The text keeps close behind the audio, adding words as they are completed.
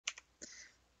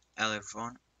Hello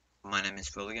everyone, my name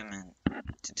is William and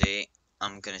today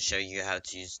I'm gonna show you how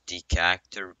to use the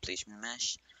character replacement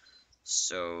mesh.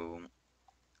 So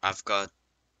I've got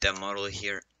the model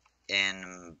here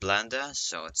in Blender,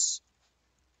 so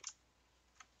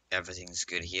everything's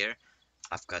good here.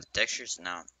 I've got the textures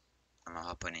now. I'm gonna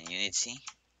hop on in Unity.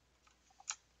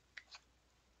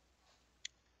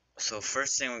 So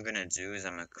first thing we're gonna do is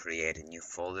I'm gonna create a new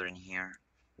folder in here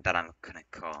that I'm gonna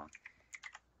call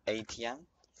ATM,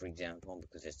 for example,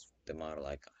 because it's the model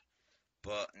I got.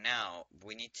 But now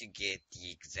we need to get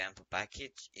the example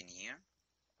package in here.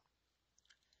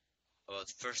 But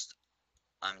first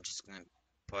I'm just gonna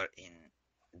put in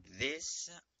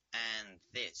this and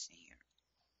this in here.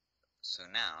 So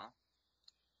now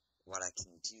what I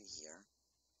can do here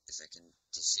is I can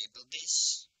disable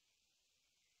this,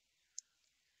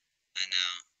 and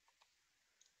now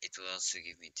it will also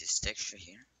give me this texture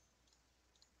here.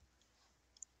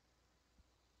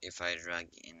 If I drag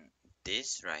in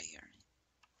this right here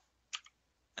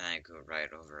and I go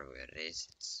right over where it is,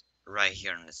 it's right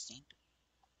here on the scene,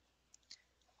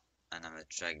 and I'm gonna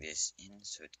drag this in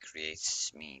so it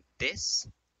creates me this,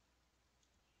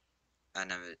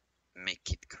 and I'm gonna make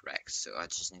it correct. So I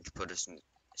just need to put a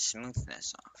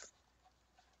smoothness off,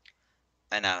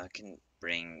 and now I can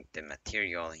bring the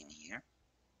material in here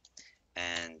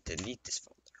and delete this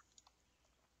folder.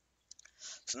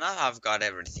 So now I've got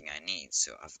everything I need.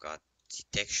 So I've got the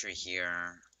texture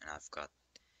here, and I've got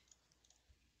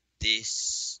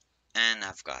this, and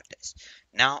I've got this.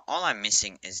 Now all I'm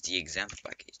missing is the example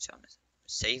package. So I'm gonna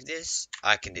save this.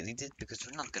 I can delete it because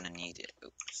we're not gonna need it.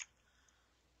 Oops.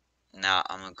 Now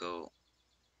I'm gonna go.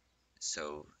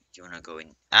 So you wanna go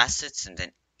in assets and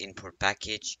then import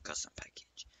package, custom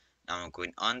package. Now I'm gonna go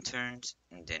in unturned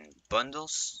and then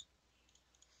bundles,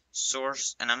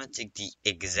 source, and I'm gonna take the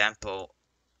example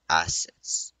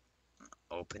assets.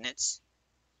 Open it.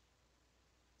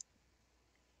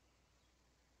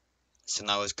 So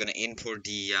now it's gonna import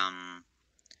the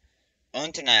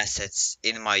Unturned assets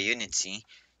in my Unity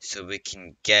so we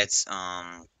can get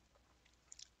an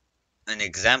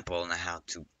example on how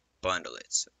to bundle it.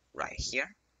 So right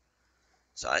here.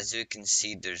 So as you can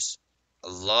see, there's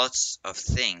lots of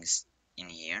things in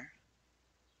here.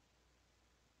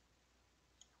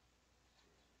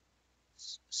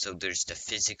 So there's the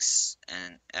physics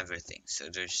and everything. So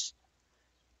there's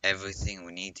everything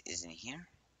we need is in here.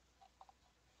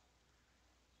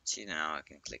 See, now I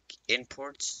can click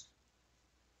import,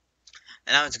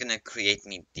 and now it's gonna create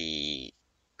me the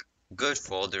good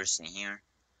folders in here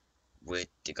with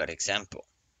the good example.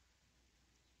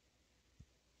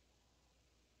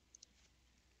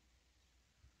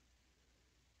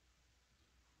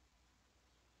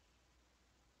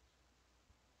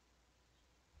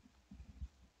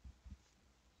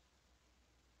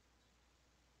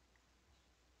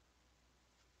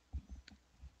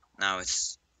 Now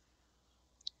it's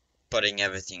putting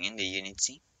everything in the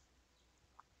Unity.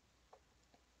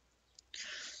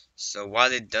 So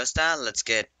while it does that, let's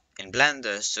get in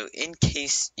Blender. So in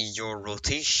case your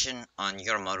rotation on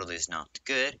your model is not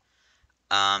good,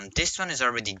 this one is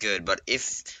already good, but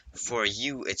if for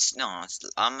you it's not,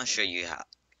 I'm gonna show you how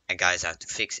to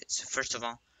fix it. So first of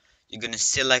all, you're gonna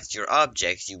select your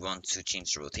object you want to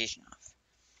change the rotation of.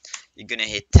 You're gonna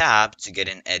hit tab to get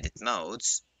in edit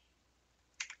modes.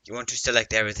 You want to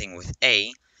select everything with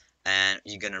A, and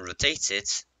you're gonna rotate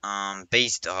it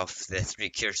based off the 3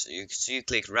 cursor. So you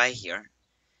click right here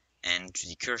and to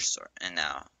the cursor, and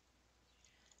now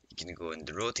you can go in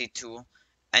the rotate tool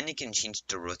and you can change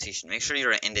the rotation. Make sure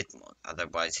you're in edit mode,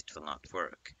 otherwise it will not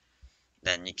work.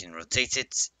 Then you can rotate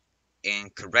it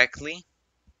incorrectly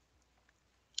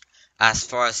as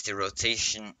far as the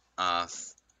rotation of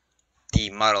the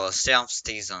model itself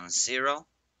stays on 0,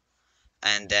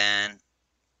 and then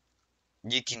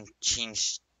you can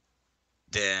change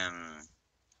the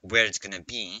where it's gonna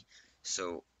be.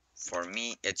 So for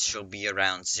me it should be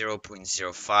around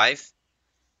 0.05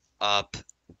 up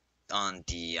on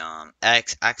the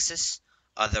x-axis,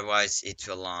 otherwise it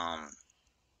will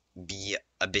be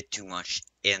a bit too much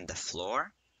in the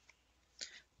floor.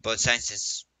 But since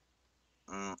it's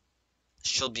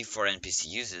should be for NPC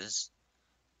users,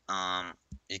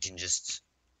 you can just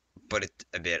put it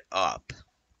a bit up.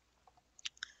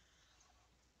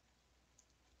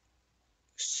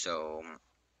 So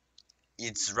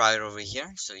it's right over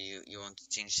here. So you want to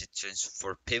change the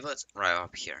for pivot right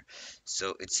up here.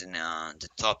 So it's in the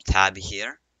top tab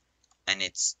here, and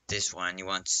it's this one. You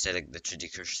want to select the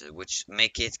 3D cursor, which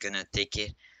make it gonna take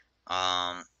it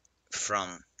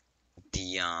from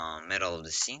the middle of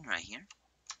the scene right here,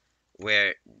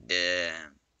 where the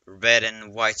red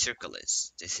and white circle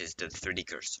is. This is the 3D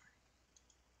cursor.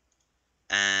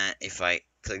 and if I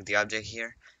click the object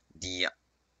here, the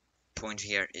point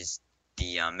here is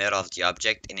the middle of the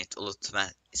object, and it will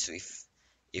automatic. So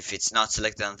if it's not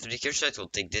selected on 3D cursor, it will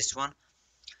take this one,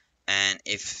 and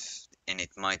it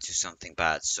might do something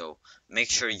bad. So make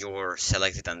sure you're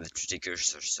selected on the 3D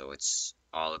cursor, so it's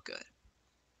all good.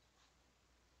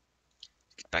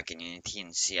 Get back in Unity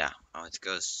and see how it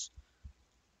goes.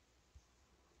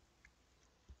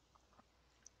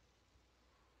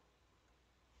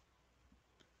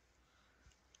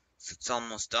 So it's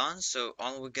almost done. So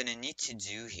all we're gonna need to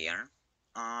do here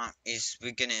is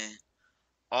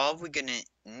all we're gonna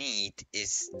need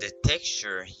is the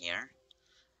texture here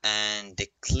and the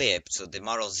clip, so the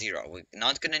model 0. We're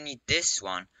not gonna need this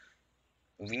one.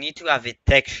 We need to have it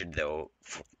textured though,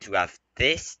 to have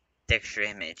this texture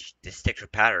image, this texture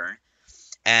pattern,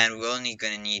 and we're only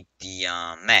gonna need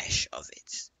the mesh of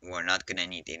it. We're not gonna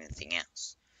need anything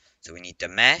else. So we need the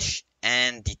mesh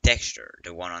and the texture,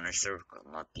 the one on a circle,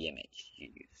 not the image you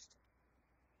used.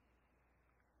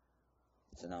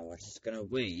 So now we're just gonna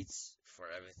wait for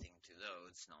everything to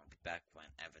load, so I'll be back when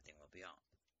everything will be on.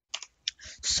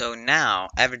 So now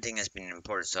everything has been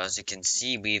imported. So as you can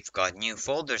see, we've got new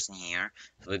folders in here.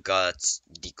 We've got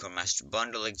the Core Master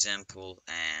Bundle example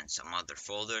and some other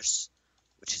folders,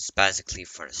 which is basically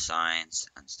for the science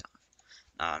and stuff.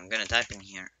 Now I'm gonna type in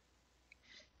here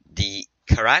the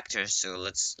characters. So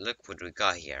let's look what we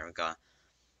got here. We got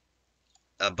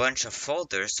a bunch of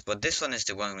folders, but this one is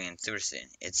the one we're interested in.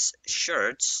 It's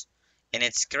shirts and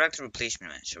it's character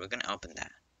replacement match. So we're gonna open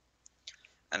that.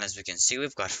 And as we can see,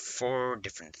 we've got 4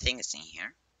 different things in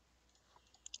here.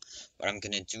 What I'm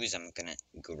gonna do is I'm gonna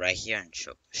go right here and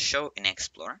show in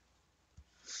Explorer.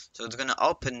 So it's gonna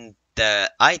open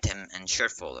the item and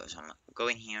shirt folder. So I'm gonna go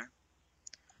in here.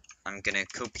 I'm gonna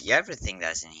copy everything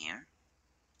that's in here.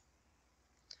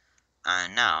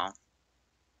 And now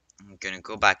I'm gonna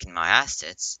go back in my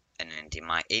assets and into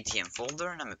my ATM folder,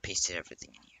 and I'm gonna paste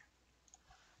everything in here.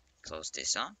 Close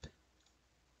this up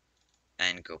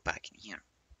and go back in here.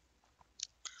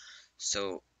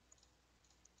 So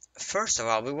first of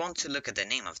all, we want to look at the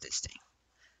name of this thing.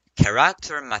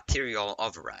 Character Material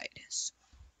Override. So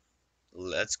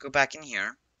let's go back in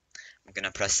here. I'm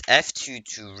gonna press F2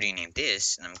 to rename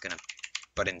this, and I'm gonna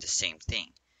put in the same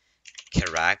thing.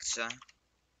 Character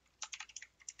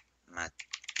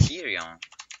Material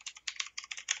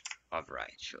Override.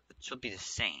 It should be the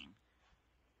same.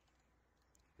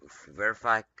 If we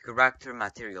verify Character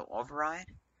Material Override,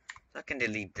 so I can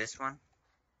delete this one.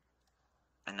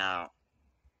 And now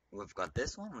we've got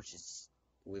this one,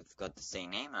 we've got the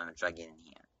same name. I'm gonna drag it in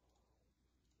here.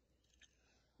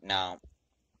 Now,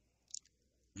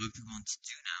 what we want to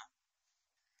do now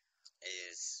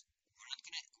is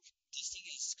this thing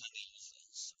is kind of useless,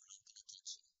 so we're not gonna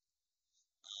touch it.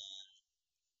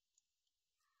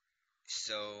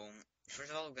 So first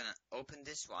of all, we're gonna open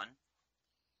this one,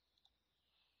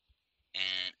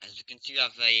 and as you can see, you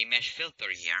have a mesh filter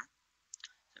here.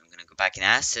 So I'm gonna go back in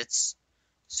assets.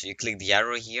 So you click the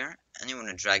arrow here, and you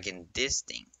wanna drag in this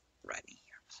thing right in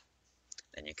here.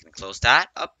 Then you can close that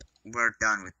up. We're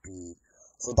done with the.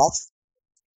 So that's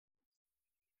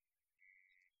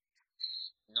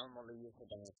normally you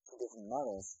put on 2 different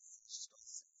models.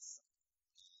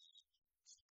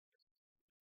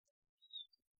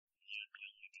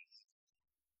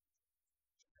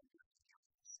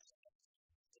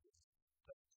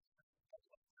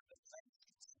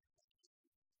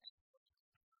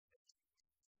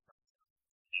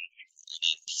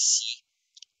 PC.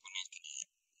 We're not gonna need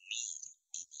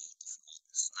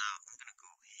so now I'm gonna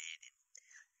go ahead and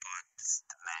put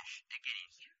the mesh again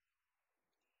in here.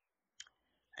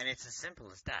 And it's as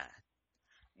simple as that.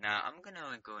 Now I'm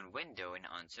gonna go in Window and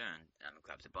Unturned, and I'm gonna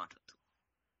grab the bundle tool.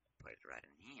 Put it right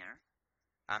in here.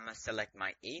 I'm gonna select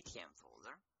my ATM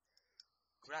folder,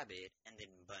 grab it, and then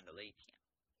bundle ATM.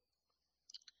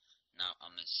 Now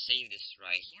I'm gonna save this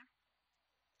right here.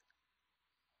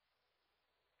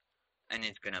 And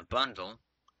it's gonna bundle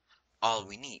all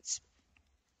we need.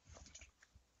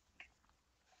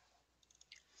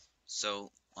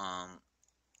 So,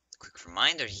 quick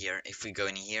reminder here, if we go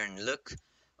in here and look,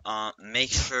 make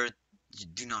sure you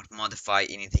do not modify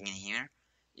anything in here.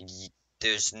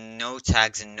 There's no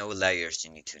tags and no layers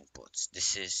you need to input.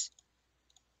 This is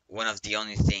one of the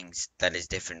only things that is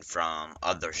different from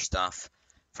other stuff,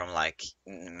 from like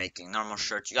making normal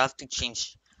shirts. You have to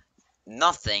change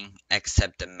nothing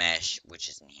except the mesh, which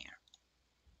is in here.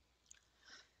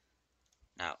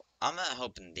 Now, I'm gonna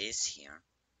open this here.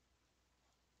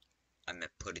 I'm gonna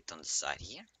put it on the side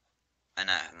here, and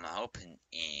I'm gonna open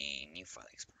a new file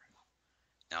explorer.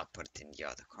 Now I'll put it in the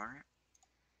other corner,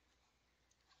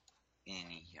 in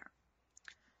here.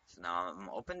 So now I'm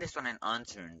gonna open this one in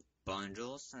Unturned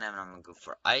bundles, and then I'm gonna go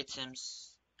for items,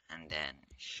 and then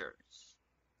shirts.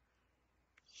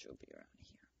 Should be around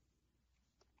here.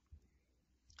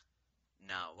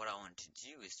 Now what I want to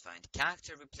do is find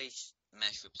character replace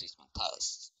mesh replacement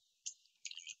test.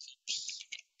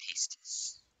 Paste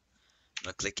this. I'm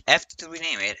gonna click F to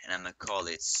rename it, and I'm gonna call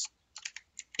it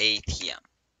ATM.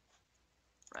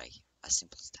 Right here, as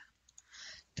simple as that.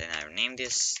 Then I rename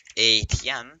this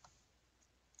ATM.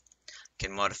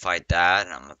 Can modify that,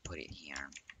 and I'm gonna put it here.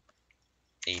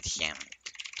 ATM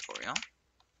tutorial.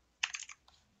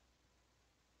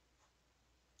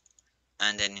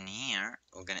 And then in here,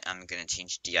 I'm gonna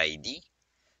change the ID.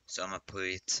 So I'm gonna put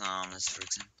it let's for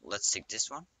example, let's take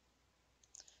this one,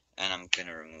 and I'm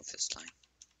gonna remove this line.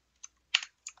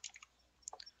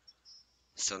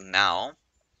 So now,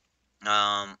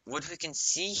 what we can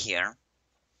see here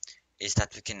is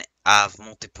that we can have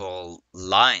multiple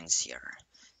lines here.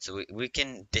 So we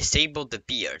can disable the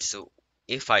beard. So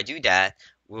if I do that,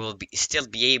 we will still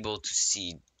be able to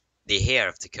see the hair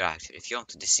of the character. If you want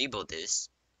to disable this,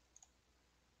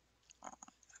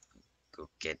 go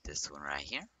get this one right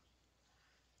here.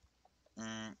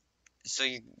 So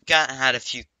you gotta add a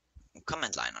few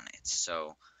command line on it.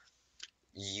 So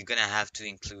you're gonna have to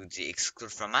include the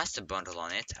exclude from master bundle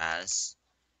on it, as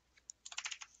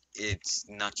it's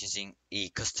not using a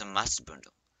custom master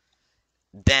bundle.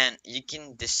 Then you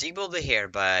can disable the hair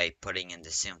by putting in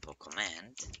the simple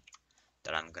command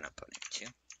that I'm gonna put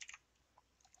into.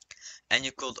 And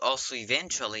you could also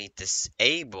eventually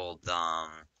disable them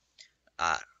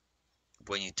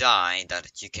when you die,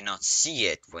 that you cannot see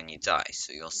it when you die,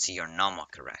 so you'll see your normal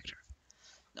character.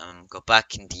 Now I'm gonna go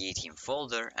back in the ATM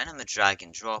folder, and I'm gonna drag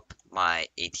and drop my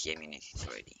ATM Unity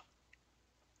 3D.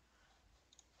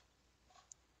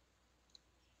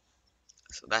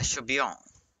 So that should be all.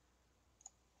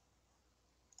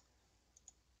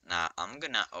 Now I'm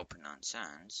gonna open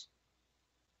Unturned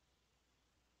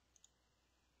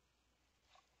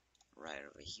right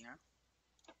over here.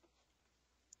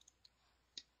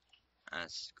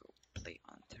 Let's go play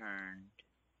Unturned.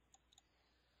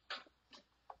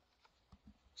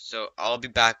 So I'll be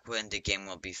back when the game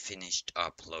will be finished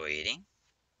uploading.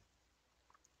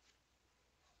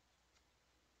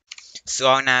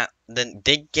 So now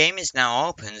the game is now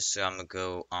open, so I'm gonna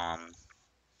go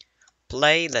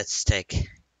play. Let's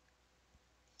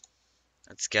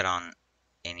get on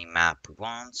any map we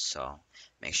want. So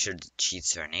make sure the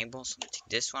cheats are enabled. So I'm gonna take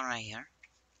this one right here.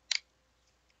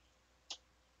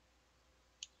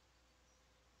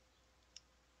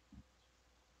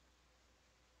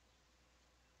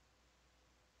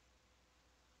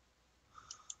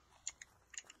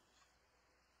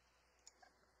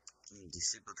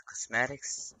 Disable the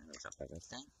cosmetics and drop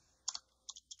everything.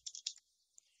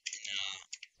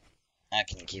 I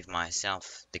can give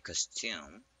myself the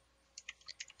costume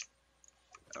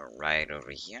right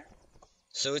over here.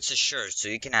 So it's a shirt, so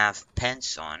you can have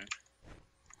pants on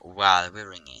while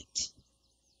wearing it.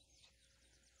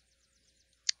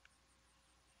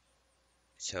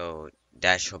 So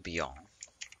that should be all.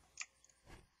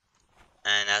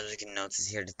 And as you can notice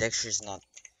here, the texture is not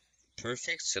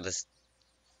perfect, so let's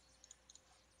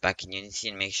back in Unity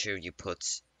and make sure you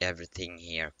put everything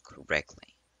here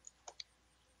correctly.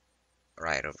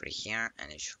 Right over here,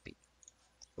 and it should be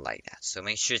like that. So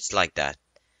make sure it's like that.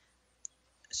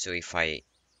 So if I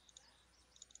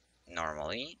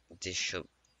normally, this should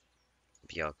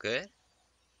be all good.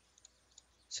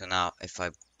 So now if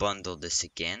I bundle this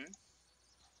again,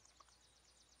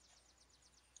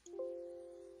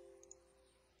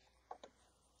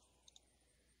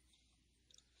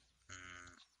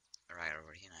 right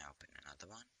over here, I open another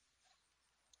one.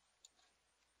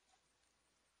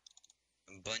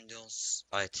 Bundles,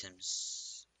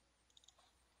 items,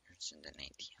 it's in the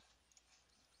ATM.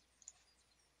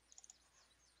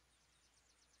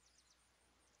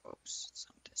 Oops, it's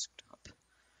on desktop.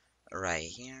 Right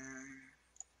here.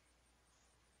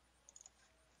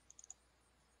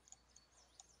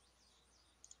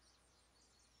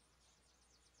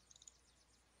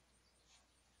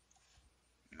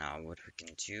 Now what we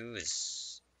can do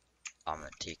is I'm gonna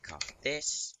take off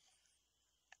this,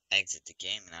 exit the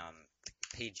game, and now I'm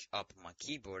page up on my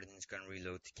keyboard, and it's gonna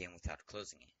reload the game without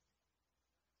closing it.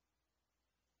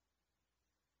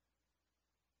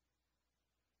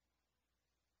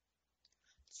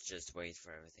 Let's just wait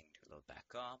for everything to load back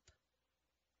up.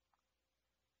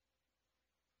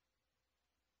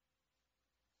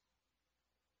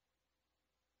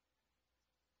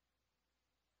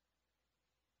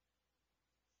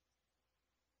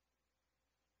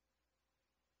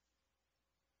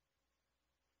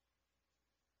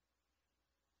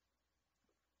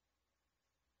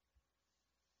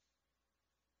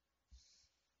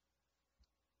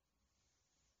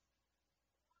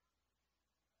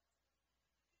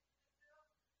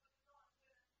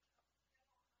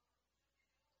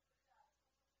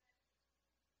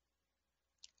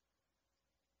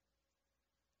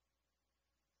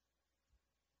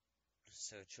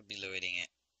 So it should be loading it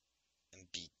and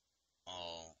be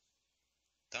all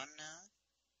done now.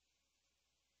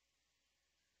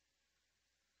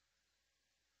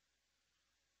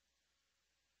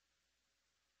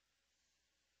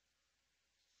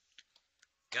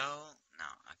 Go.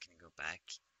 Now I can go back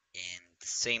in the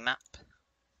same map.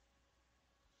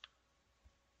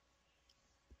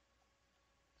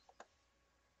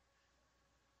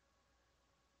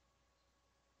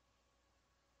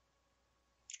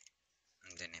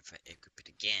 And then if I equip it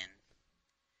again,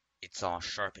 it's all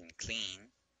sharp and clean.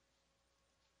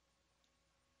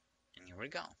 And here we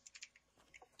go.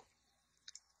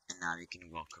 And now you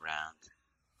can walk around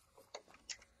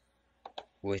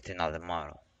with another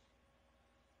model.